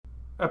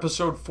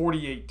Episode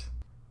 48,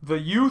 The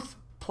Youth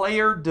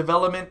Player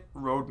Development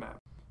Roadmap.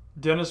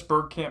 Dennis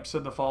Bergkamp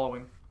said the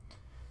following: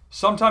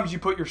 "Sometimes you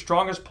put your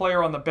strongest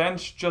player on the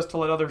bench just to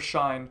let others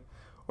shine,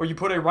 or you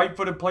put a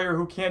right-footed player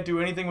who can't do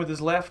anything with his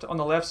left on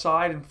the left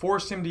side and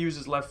force him to use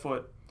his left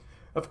foot.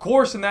 Of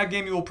course, in that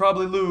game you will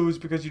probably lose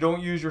because you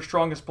don't use your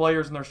strongest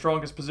players in their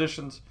strongest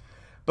positions.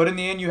 But in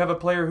the end, you have a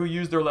player who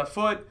used their left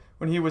foot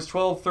when he was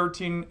 12,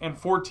 13, and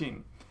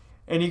 14,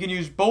 and he can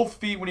use both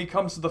feet when he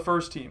comes to the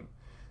first team.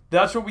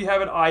 That's what we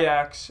have at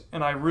Ajax,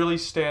 and I really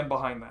stand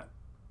behind that."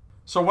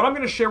 So what I'm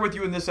going to share with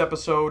you in this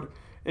episode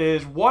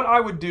is what I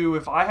would do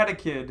if I had a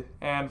kid,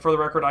 and for the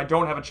record, I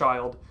don't have a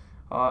child,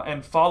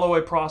 and follow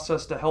a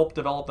process to help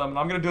develop them. And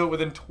I'm going to do it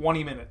within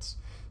 20 minutes.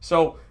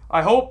 So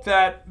I hope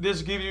that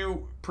this gives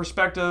you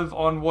perspective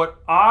on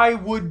what I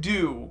would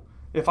do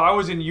if I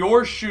was in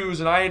your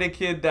shoes and I had a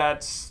kid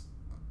that's,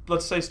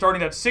 let's say,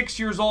 starting at 6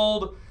 years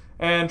old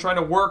and trying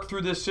to work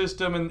through this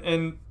system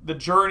and the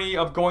journey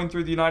of going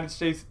through the United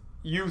States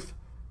youth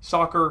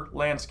soccer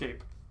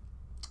landscape.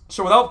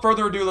 So without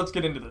further ado, let's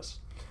get into this.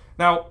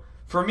 Now,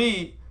 for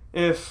me,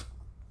 if,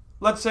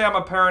 let's say I'm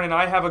a parent and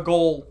I have a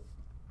goal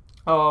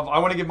of I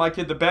want to give my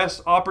kid the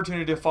best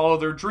opportunity to follow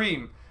their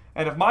dream.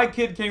 And if my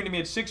kid came to me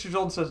at 6 years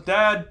old and says,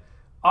 "Dad,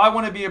 I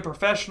want to be a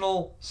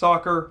professional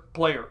soccer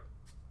player."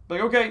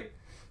 Like, okay.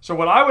 So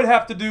what I would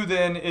have to do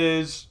then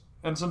is,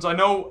 and since I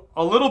know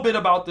a little bit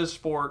about this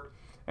sport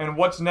and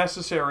what's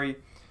necessary,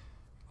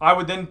 I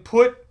would then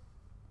put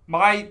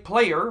my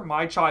player,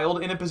 my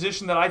child, in a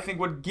position that I think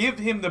would give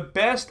him the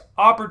best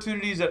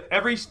opportunities at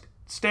every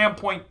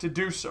standpoint to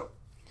do so.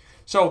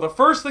 So the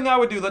first thing I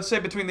would do, let's say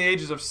between the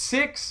ages of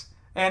 6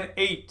 and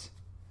 8,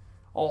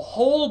 a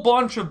whole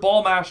bunch of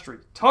ball mastery,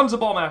 tons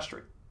of ball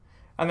mastery,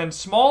 and then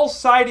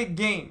small-sided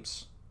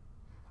games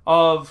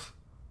of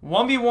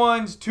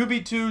 1v1s,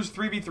 2v2s,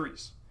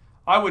 3v3s.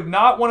 I would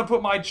not want to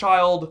put my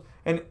child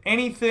in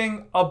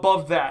anything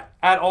above that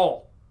at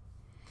all.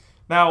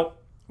 Now,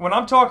 when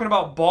I'm talking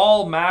about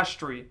ball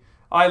mastery,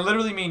 I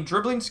literally mean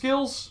dribbling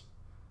skills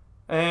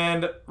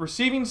and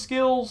receiving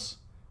skills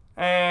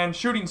and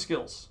shooting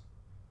skills.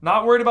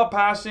 Not worried about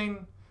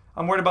passing.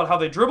 I'm worried about how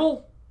they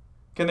dribble.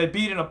 Can they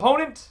beat an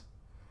opponent?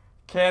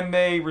 Can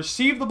they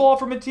receive the ball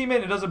from a teammate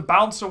and it doesn't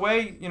bounce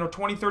away,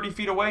 20, 30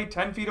 feet away,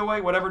 10 feet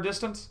away, whatever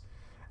distance?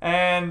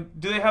 And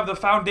do they have the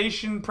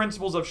foundation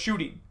principles of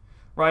shooting,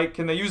 right?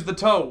 Can they use the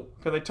toe?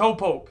 Can they toe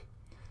poke?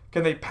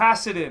 Can they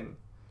pass it in?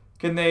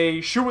 Can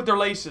they shoot with their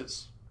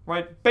laces?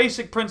 Right?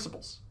 Basic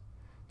principles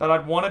that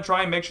I'd want to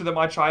try and make sure that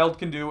my child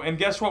can do. And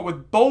guess what?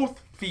 With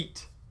both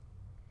feet,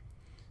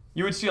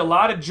 you would see a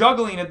lot of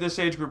juggling at this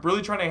age group,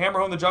 really trying to hammer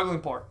home the juggling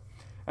part.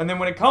 And then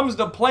when it comes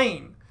to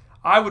playing,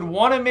 I would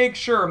want to make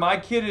sure my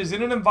kid is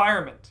in an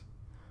environment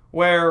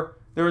where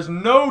there is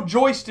no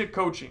joystick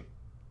coaching.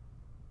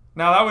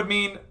 Now, that would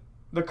mean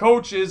the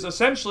coach is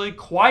essentially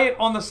quiet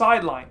on the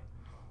sideline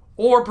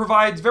or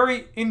provides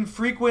very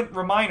infrequent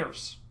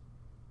reminders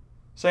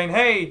saying,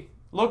 "Hey,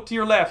 look to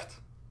your left.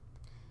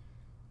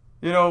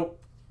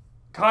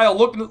 Kyle,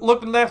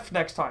 look left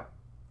next time."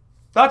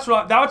 That's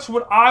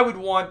what I would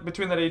want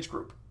between that age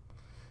group.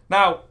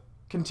 Now,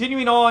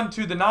 continuing on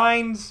to the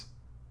 9s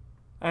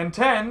and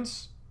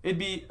 10s, it'd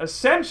be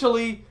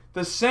essentially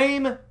the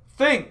same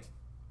thing.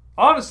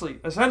 Honestly,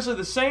 essentially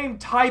the same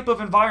type of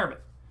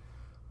environment.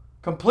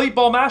 Complete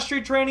ball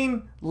mastery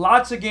training,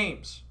 lots of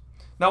games.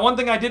 Now, one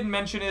thing I didn't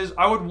mention is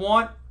I would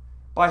want,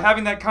 by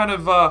having that kind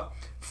of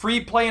free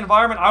play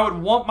environment, I would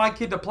want my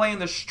kid to play in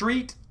the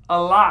street a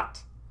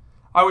lot.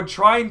 I would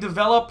try and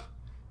develop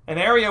an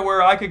area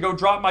where I could go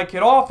drop my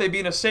kid off. They'd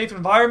be in a safe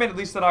environment, at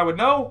least that I would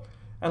know,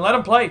 and let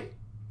him play.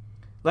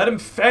 Let him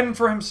fend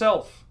for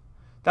himself.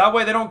 That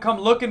way they don't come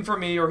looking for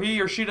me, or he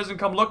or she doesn't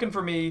come looking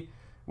for me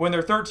when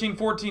they're 13,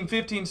 14,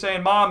 15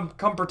 saying, "Mom,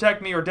 come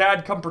protect me," or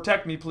 "Dad, come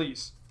protect me,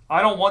 please."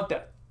 I don't want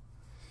that.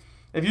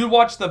 If you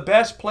watch the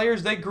best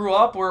players, they grew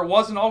up where it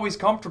wasn't always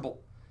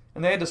comfortable,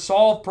 and they had to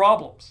solve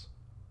problems.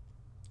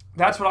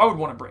 That's what I would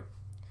want to bring.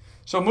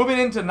 So moving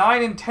into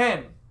 9 and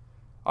 10,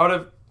 I would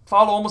have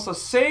followed almost the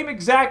same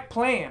exact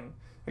plan,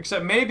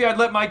 except maybe I'd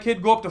let my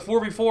kid go up to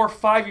 4v4,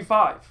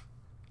 5v5.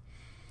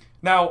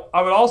 Now,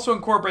 I would also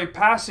incorporate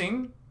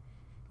passing,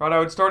 right? I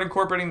would start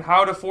incorporating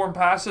how to form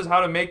passes,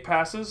 how to make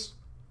passes.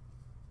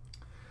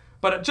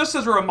 But just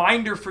as a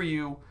reminder for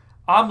you,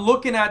 I'm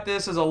looking at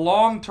this as a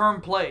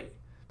long-term play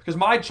because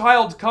my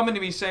child's coming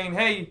to me saying,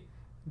 "Hey,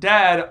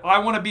 Dad, I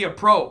want to be a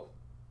pro."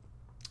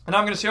 And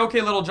I'm going to say, "Okay,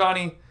 little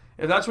Johnny,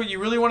 if that's what you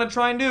really want to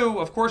try and do,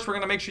 of course we're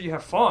going to make sure you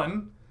have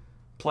fun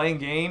playing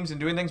games and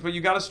doing things, but you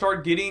got to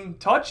start getting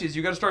touches.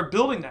 You got to start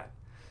building that."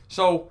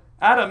 So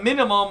at a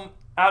minimum,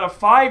 out of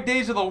 5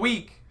 days of the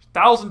week,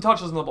 1,000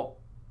 touches in the ball.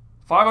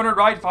 500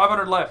 right,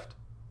 500 left.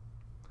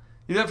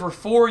 You did that for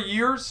 4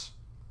 years.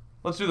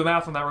 Let's do the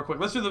math on that real quick.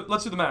 Let's do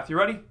the math. You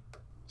ready?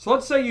 So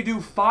let's say you do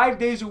 5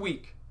 days a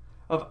week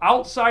of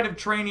outside of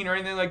training or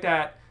anything like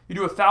that. You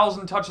do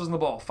 1,000 touches in the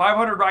ball.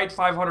 500 right,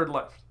 500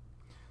 left.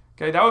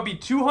 Okay, that would be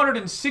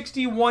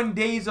 261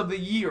 days of the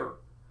year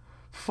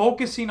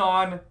focusing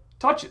on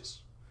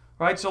touches.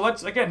 right? So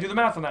let's, again, do the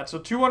math on that. So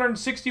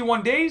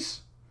 261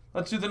 days,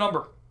 let's do the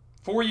number.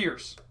 4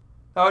 years.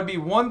 That would be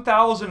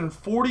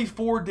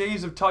 1,044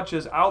 days of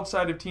touches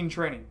outside of team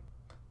training.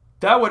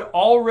 That would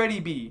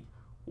already be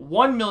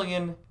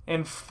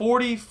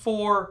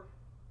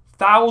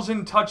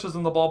 1,044,000 touches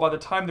on the ball by the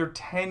time they're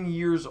 10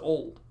 years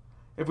old.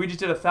 If we just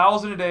did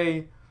 1,000 a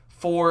day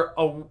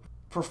for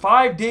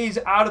 5 days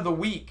out of the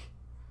week,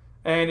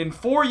 and in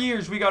 4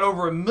 years we got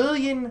over 1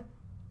 million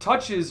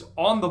touches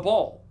on the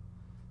ball,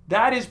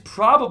 that is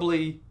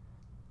probably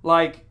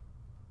like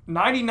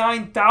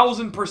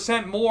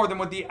 99,000% more than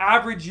what the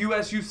average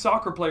U.S. youth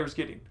soccer player is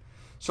getting.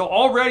 So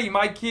already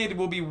my kid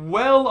will be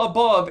well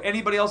above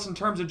anybody else in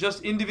terms of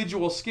just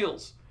individual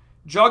skills.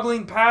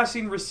 Juggling,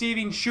 passing,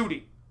 receiving,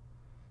 shooting.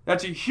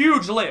 That's a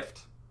huge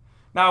lift.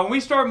 Now when we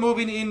start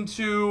moving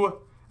into,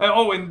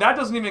 and that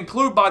doesn't even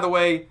include, by the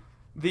way,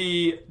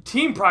 the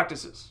team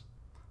practices.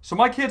 So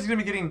my kid's going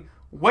to be getting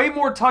way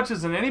more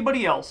touches than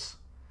anybody else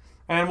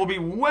and will be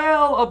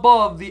well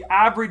above the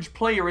average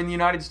player in the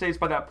United States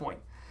by that point.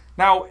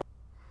 Now,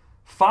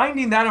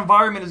 finding that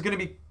environment is going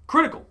to be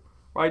critical,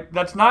 right?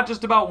 That's not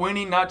just about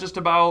winning, not just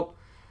about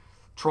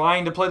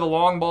trying to play the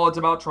long ball. It's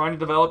about trying to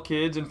develop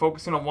kids and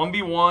focusing on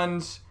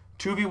 1v1s,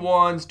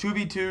 2v1s,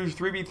 2v2s,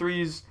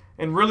 3v3s,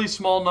 and really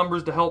small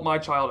numbers to help my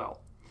child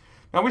out.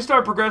 Now, we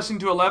start progressing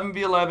to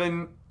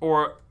 11v11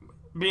 or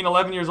being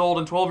 11 years old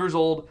and 12 years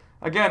old.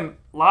 Again,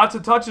 lots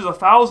of touches,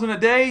 1,000 a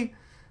day,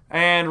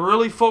 and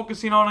really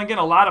focusing on, again,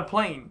 a lot of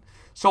playing.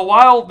 So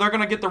while they're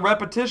going to get the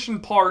repetition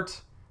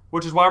part,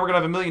 which is why we're going to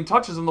have 1 million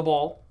touches on the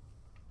ball,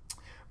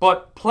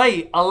 but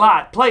play a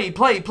lot. Play.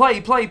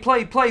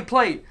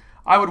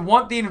 I would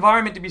want the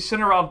environment to be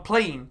centered around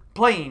playing.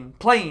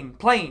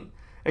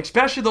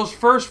 Especially those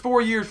first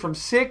 4 years from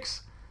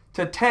 6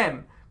 to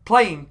 10.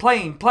 Playing.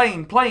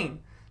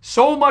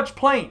 So much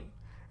playing.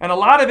 And a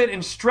lot of it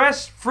in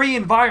stress-free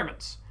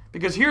environments.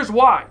 Because here's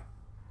why.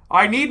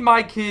 I need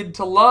my kid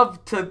to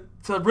love, to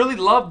really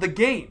love the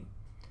game.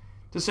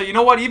 To say, you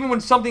know what, even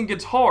when something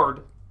gets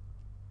hard,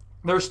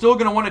 they're still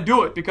going to want to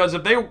do it. Because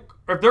if they're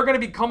going to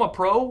become a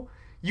pro,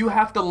 you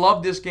have to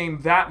love this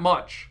game that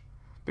much.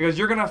 Because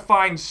you're going to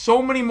find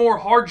so many more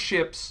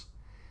hardships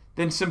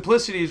than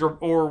simplicities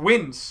or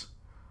wins.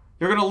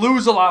 You're going to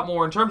lose a lot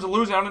more. In terms of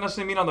losing, I don't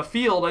necessarily mean on the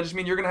field. I just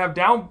mean you're going to have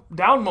down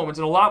moments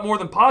and a lot more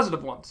than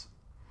positive ones.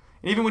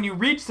 And even when you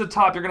reach the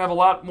top, you're going to have a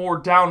lot more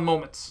down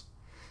moments.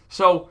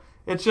 So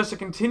it's just a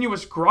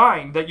continuous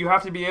grind that you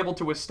have to be able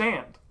to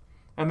withstand.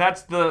 And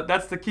that's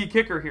the key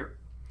kicker here.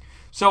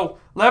 So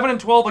 11 and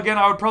 12, again,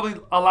 I would probably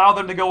allow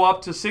them to go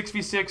up to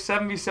 6v6,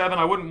 7v7.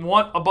 I wouldn't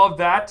want above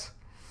that.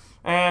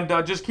 And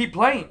just keep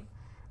playing.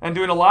 And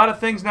doing a lot of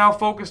things now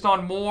focused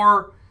on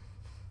more,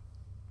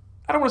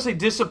 I don't want to say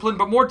discipline,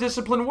 but more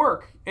disciplined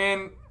work.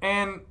 And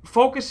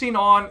focusing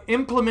on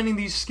implementing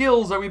these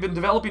skills that we've been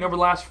developing over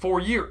the last 4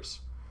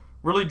 years.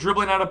 Really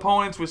dribbling at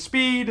opponents with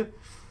speed,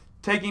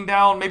 taking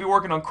down, maybe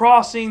working on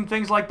crossing,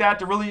 things like that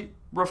to really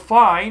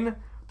refine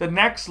the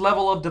next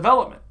level of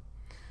development.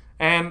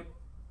 And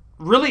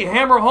really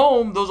hammer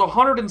home those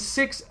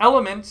 106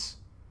 elements,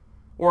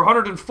 or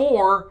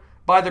 104,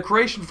 by the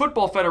Croatian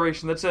Football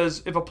Federation that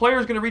says if a player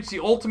is going to reach the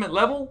ultimate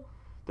level,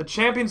 the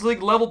Champions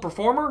League level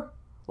performer,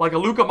 like a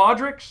Luka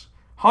Modric,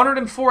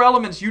 104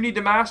 elements you need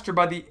to master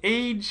by the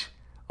age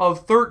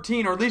of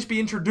 13, or at least be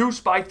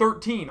introduced by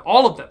 13,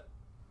 all of them.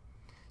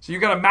 So you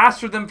got to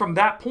master them from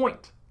that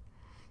point.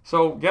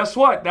 So guess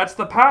what? That's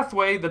the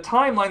pathway, the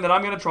timeline that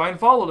I'm going to try and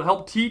follow to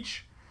help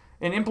teach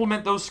and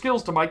implement those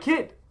skills to my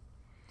kid.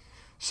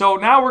 So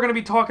now we're going to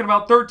be talking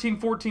about 13,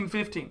 14,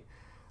 15.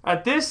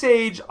 At this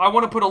age, I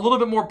want to put a little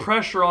bit more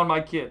pressure on my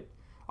kid.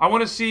 I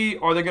want to see,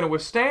 are they going to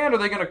withstand or are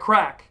they going to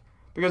crack?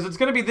 Because it's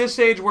going to be this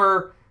age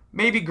where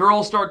maybe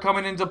girls start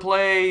coming into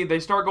play, they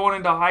start going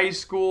into high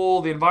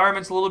school, the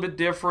environment's a little bit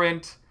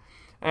different,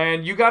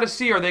 and you got to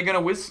see, are they going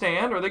to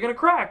withstand or are they going to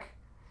crack?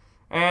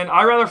 And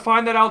I'd rather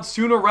find that out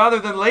sooner rather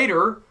than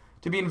later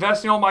to be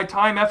investing all my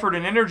time, effort,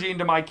 and energy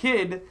into my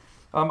kid.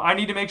 I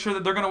need to make sure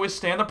that they're going to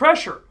withstand the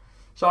pressure.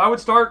 So I would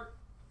start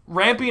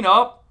ramping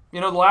up.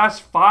 The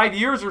last 5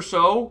 years or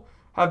so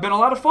have been a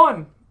lot of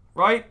fun,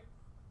 right?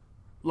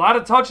 A lot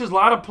of touches, a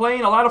lot of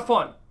playing, a lot of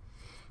fun.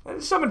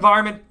 There's some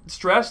environment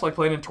stress, like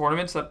playing in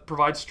tournaments that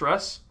provide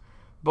stress.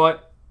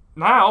 But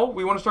now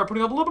we want to start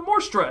putting up a little bit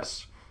more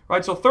stress,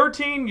 right? So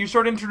 13, you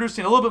start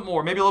introducing a little bit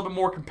more, maybe a little bit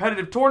more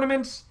competitive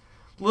tournaments,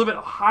 a little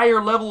bit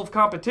higher level of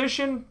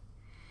competition,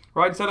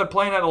 right? Instead of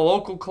playing at a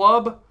local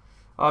club,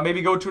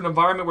 maybe go to an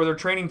environment where they're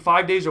training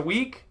 5 days a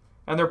week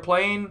and they're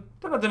playing,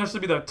 doesn't have to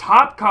necessarily be the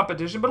top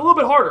competition, but a little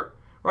bit harder,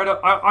 right?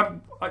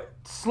 I'm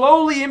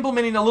slowly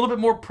implementing a little bit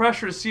more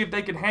pressure to see if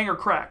they can hang or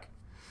crack,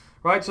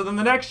 right? So then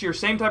the next year,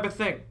 same type of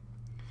thing.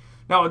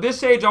 Now at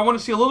this age, I want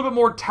to see a little bit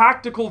more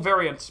tactical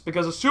variance,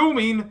 because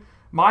assuming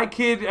my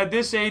kid at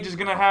this age is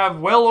going to have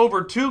well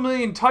over 2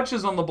 million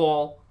touches on the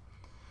ball,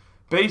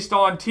 based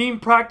on team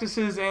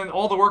practices and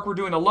all the work we're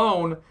doing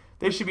alone,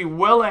 they should be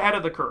well ahead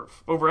of the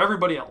curve over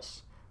everybody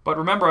else. But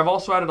remember, I've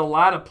also added a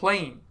lot of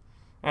playing.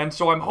 And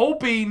so I'm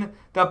hoping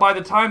that by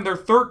the time they're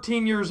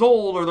 13 years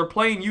old or they're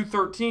playing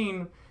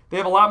U13, they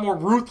have a lot more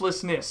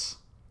ruthlessness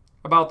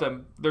about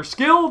them. They're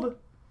skilled,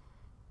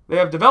 they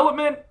have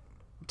development,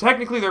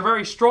 technically they're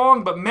very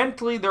strong, but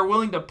mentally they're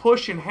willing to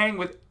push and hang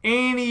with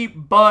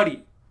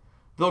anybody.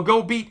 They'll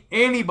go beat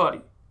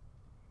anybody.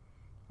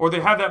 Or they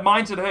have that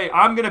mindset, hey,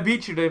 I'm going to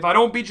beat you today. If I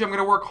don't beat you, I'm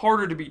going to work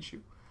harder to beat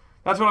you.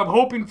 That's what I'm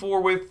hoping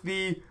for with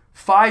the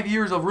 5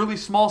 years of really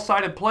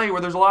small-sided play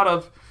where there's a lot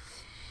of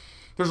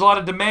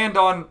demand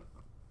on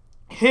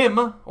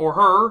him or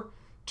her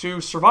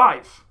to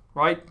survive,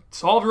 right?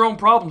 Solve your own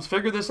problems.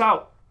 Figure this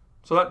out.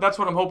 So that's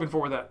what I'm hoping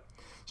for with that.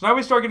 So now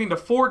we start getting to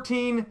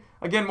 14.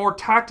 Again, more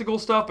tactical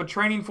stuff, but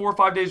training 4 or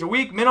 5 days a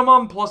week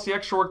minimum, plus the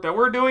extra work that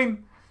we're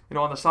doing,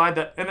 on the side.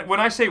 And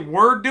when I say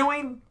we're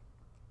doing,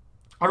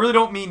 I really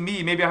don't mean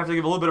me. Maybe I have to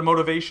give a little bit of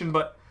motivation,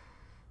 but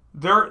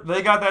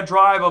they got that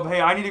drive of, hey,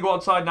 I need to go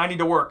outside and I need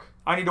to work.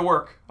 I need to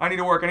work. I need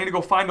to work. I need to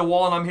go find a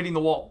wall and I'm hitting the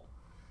wall.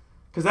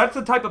 Because that's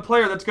the type of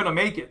player that's going to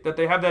make it. That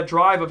they have that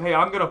drive of, hey,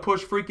 I'm going to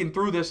push freaking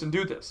through this and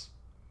do this.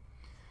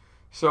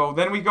 So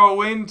then we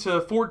go into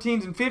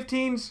 14s and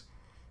 15s.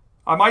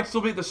 I might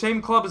still be at the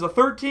same club as a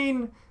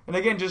 13. And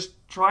again, just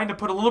trying to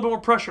put a little bit more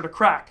pressure to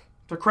crack.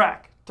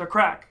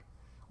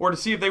 Or to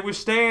see if they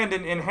withstand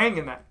and hang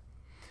in that.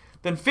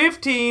 Then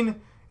 15,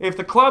 if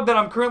the club that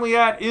I'm currently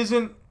at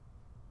isn't,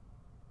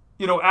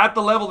 at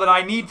the level that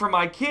I need for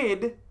my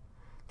kid,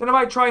 then I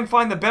might try and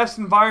find the best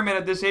environment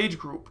at this age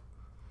group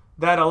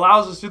that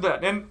allows us to do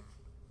that. And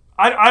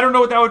I don't know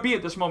what that would be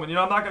at this moment.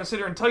 I'm not going to sit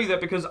here and tell you that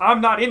because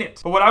I'm not in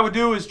it. But what I would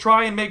do is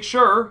try and make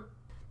sure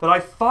that I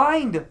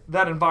find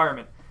that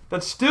environment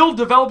that still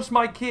develops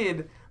my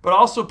kid, but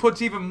also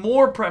puts even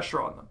more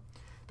pressure on them.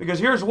 Because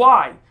here's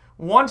why.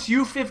 Once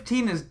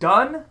U15 is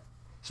done,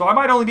 so I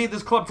might only be at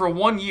this club for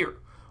 1 year.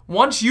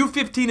 Once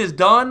U15 is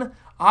done,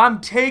 I'm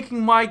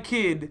taking my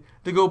kid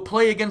to go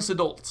play against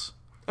adults.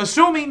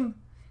 Assuming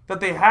that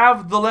they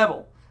have the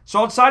level. So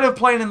outside of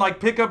playing in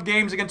like pickup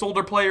games against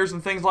older players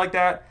and things like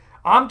that,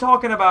 I'm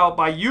talking about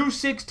by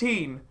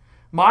U16,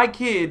 my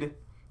kid,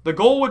 the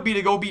goal would be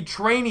to go be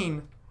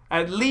training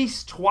at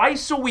least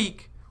twice a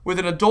week with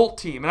an adult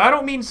team. And I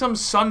don't mean some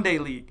Sunday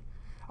league.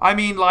 I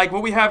mean like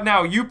what we have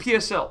now,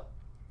 UPSL.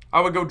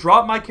 I would go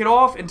drop my kid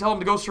off and tell him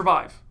to go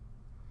survive.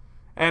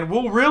 And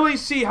we'll really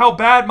see how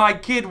bad my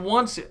kid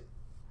wants it.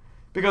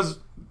 Because,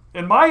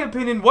 in my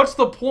opinion, what's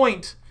the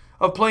point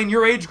of playing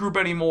your age group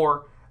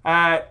anymore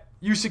at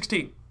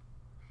U16?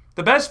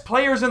 The best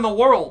players in the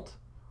world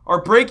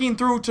are breaking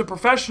through to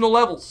professional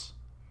levels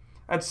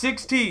at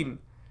 16,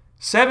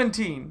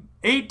 17,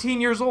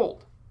 18 years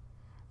old.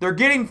 They're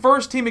getting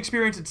first team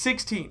experience at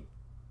 16.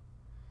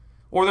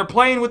 Or they're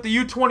playing with the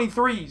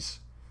U23s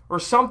or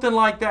something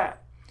like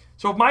that.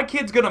 So if my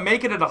kid's going to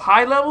make it at a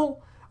high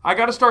level, I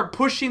got to start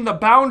pushing the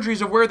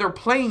boundaries of where they're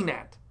playing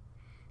at.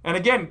 And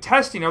again,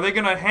 testing. Are they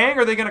going to hang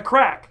or are they going to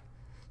crack?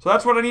 So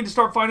that's what I need to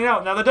start finding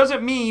out. Now that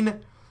doesn't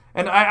mean,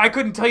 and I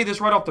couldn't tell you this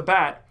right off the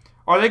bat,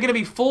 are they going to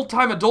be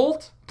full-time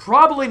adult?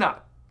 Probably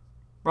not.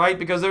 Right?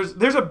 Because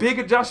there's a big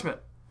adjustment.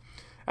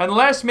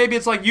 Unless maybe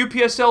it's like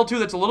UPSL 2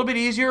 that's a little bit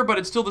easier, but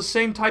it's still the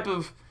same type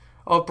of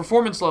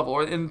performance level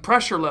or in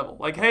pressure level.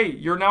 Like, hey,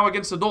 you're now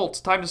against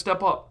adults. Time to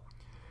step up.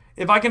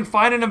 If I can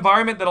find an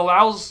environment that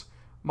allows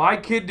my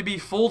kid to be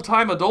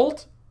full-time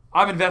adult,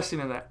 I'm investing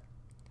in that.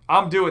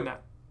 I'm doing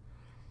that.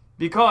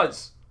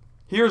 Because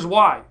here's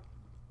why.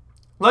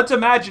 Let's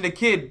imagine a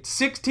kid,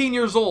 16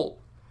 years old,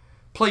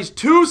 plays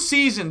 2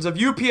 seasons of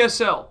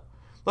UPSL.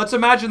 Let's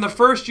imagine the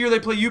first year they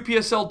play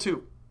UPSL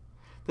 2.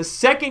 The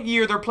second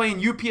year they're playing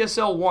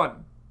UPSL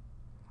 1.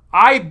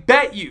 I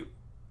bet you,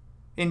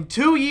 in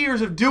 2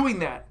 years of doing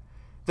that,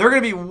 they're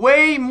going to be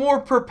way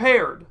more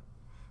prepared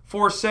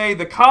for, say,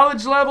 the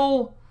college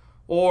level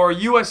or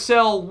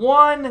USL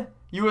 1,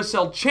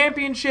 USL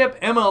Championship,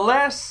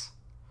 MLS,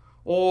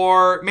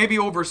 or maybe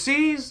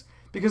overseas,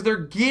 because they're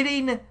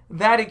getting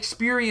that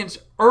experience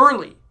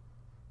early.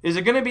 Is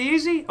it going to be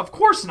easy? Of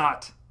course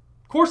not.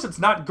 Of course it's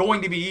not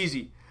going to be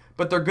easy.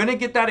 But they're going to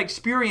get that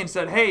experience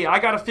that, hey, I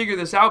got to figure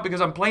this out because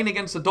I'm playing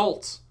against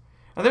adults.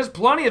 And there's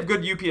plenty of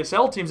good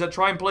UPSL teams that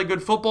try and play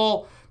good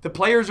football. The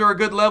players are a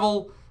good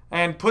level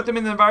and put them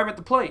in the environment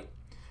to play.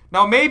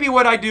 Now, maybe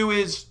what I do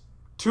is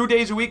 2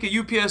 days a week of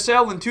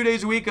UPSL and 2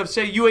 days a week of,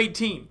 say,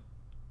 U18.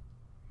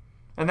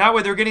 And that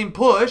way they're getting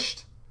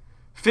pushed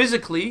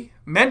physically,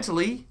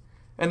 mentally,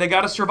 and they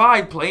got to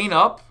survive playing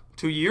up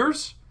 2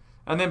 years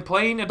and then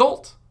playing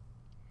adult.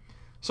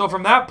 So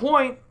from that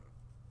point,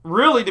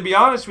 really, to be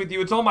honest with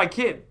you, it's on my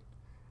kid.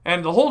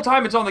 And the whole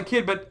time it's on the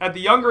kid, but at the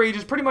younger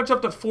ages, pretty much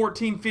up to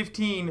 14,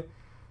 15,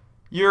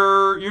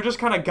 you're just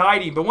kind of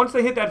guiding. But once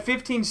they hit that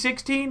 15,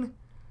 16,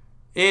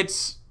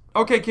 it's,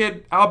 okay,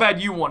 kid, how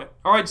bad you want it?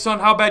 All right, son,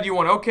 how bad you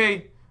want it?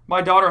 Okay,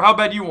 my daughter, how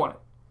bad you want it?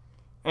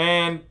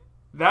 And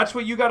that's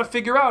what you got to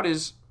figure out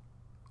is,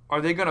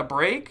 are they going to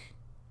break?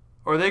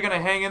 Or are they going to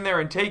hang in there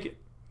and take it?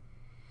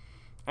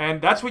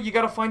 And that's what you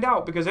got to find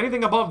out. Because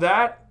anything above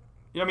that,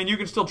 I mean, you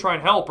can still try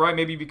and help, right?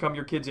 Maybe become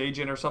your kid's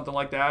agent or something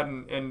like that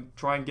and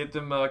try and get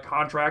them a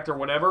contract or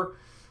whatever.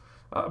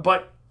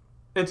 But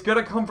it's going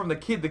to come from the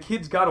kid. The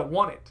kid's got to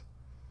want it.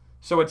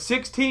 So at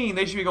 16,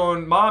 they should be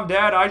going, Mom,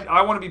 Dad,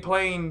 I want to be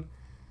playing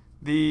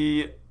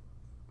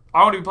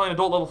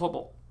adult level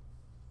football.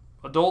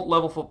 Adult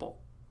level football.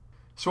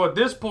 So at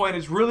this point,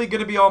 it's really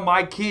going to be on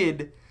my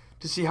kid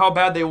to see how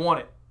bad they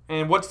want it.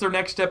 And what's their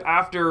next step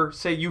after,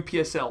 say,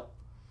 UPSL.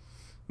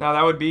 Now,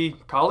 that would be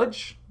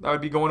college. That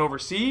would be going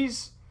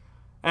overseas.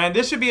 And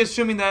this should be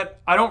assuming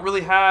that I don't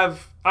really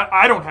have,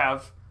 I don't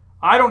have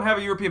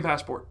a European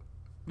passport.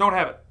 Don't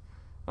have it.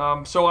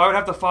 So I would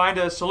have to find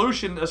a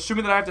solution,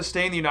 assuming that I have to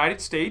stay in the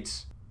United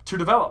States to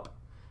develop.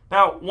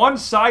 Now, one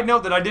side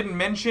note that I didn't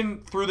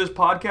mention through this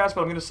podcast,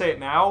 but I'm going to say it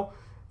now,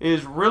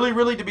 is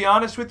really, to be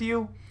honest with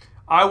you,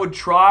 I would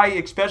try,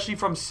 especially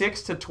from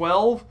 6 to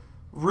 12,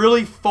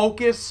 really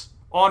focus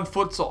on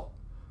futsal.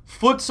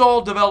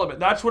 Futsal development.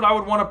 That's what I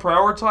would want to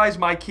prioritize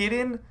my kid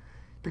in,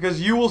 because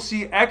you will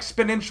see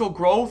exponential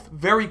growth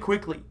very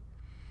quickly.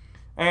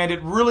 And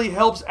it really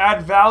helps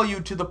add value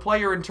to the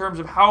player in terms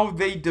of how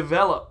they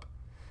develop.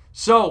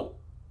 So,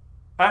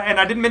 and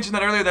I didn't mention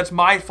that earlier, that's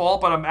my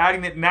fault, but I'm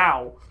adding it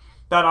now,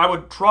 that I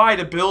would try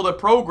to build a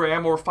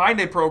program or find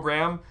a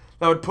program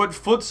that would put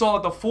futsal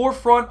at the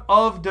forefront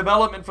of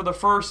development for the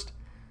first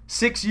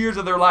 6 years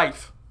of their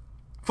life.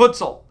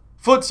 Futsal.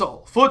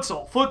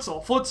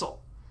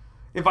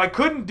 If I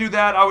couldn't do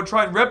that, I would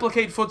try and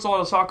replicate futsal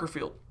on a soccer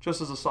field,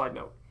 just as a side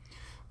note.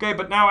 Okay,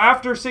 but now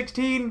after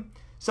 16,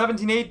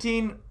 17,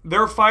 18,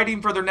 they're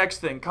fighting for their next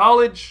thing.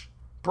 College,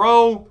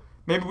 pro,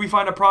 maybe we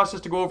find a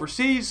process to go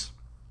overseas,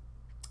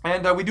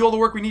 and we do all the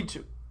work we need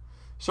to.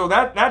 So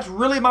that's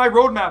really my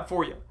roadmap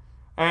for you.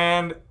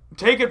 And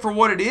take it for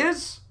what it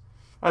is,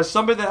 as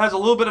somebody that has a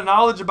little bit of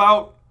knowledge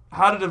about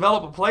how to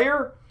develop a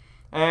player.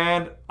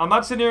 And I'm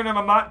not sitting here and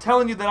I'm not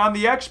telling you that I'm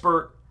the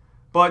expert,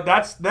 but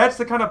that's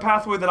the kind of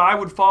pathway that I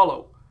would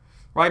follow.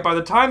 Right? By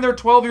the time they're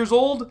 12 years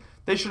old,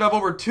 they should have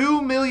over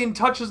 2 million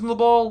touches in the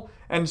ball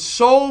and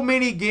so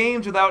many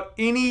games without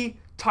any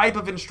type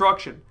of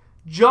instruction.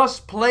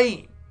 Just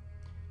playing.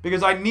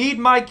 Because I need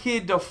my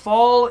kid to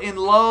fall in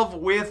love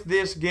with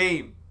this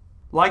game.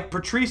 Like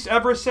Patrice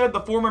Evra said,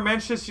 the former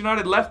Manchester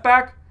United left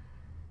back,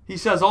 he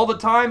says all the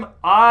time,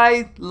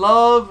 I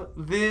love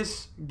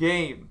this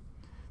game.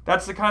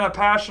 That's the kind of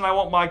passion I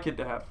want my kid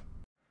to have.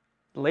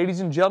 Ladies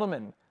and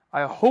gentlemen,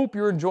 I hope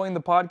you're enjoying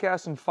the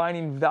podcast and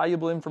finding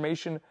valuable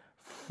information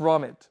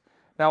from it.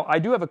 Now, I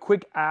do have a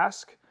quick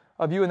ask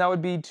of you, and that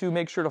would be to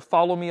make sure to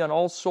follow me on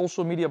all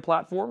social media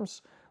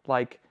platforms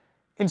like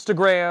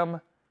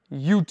Instagram,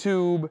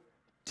 YouTube,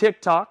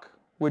 TikTok,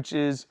 which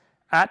is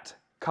at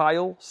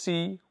Kyle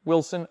C.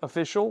 Wilson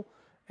Official,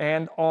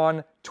 and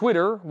on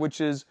Twitter,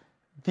 which is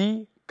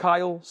the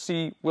Kyle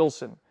C.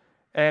 Wilson.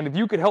 And if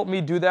you could help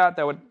me do that,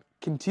 that would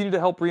continue to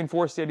help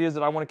reinforce the ideas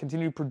that I want to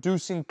continue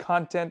producing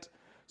content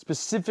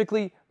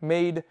specifically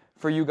made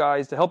for you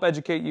guys to help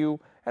educate you.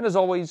 And as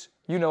always,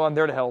 you know I'm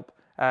there to help,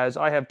 as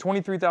I have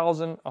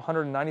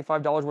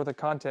 $23,195 worth of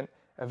content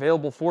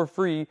available for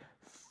free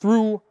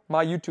through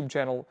my YouTube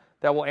channel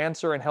that will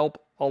answer and help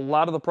a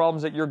lot of the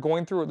problems that you're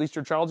going through, or at least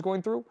your child's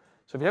going through.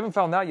 So if you haven't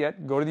found that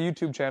yet, go to the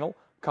YouTube channel,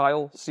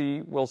 Kyle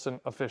C.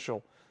 Wilson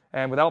Official.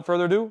 And without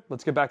further ado,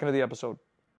 let's get back into the episode.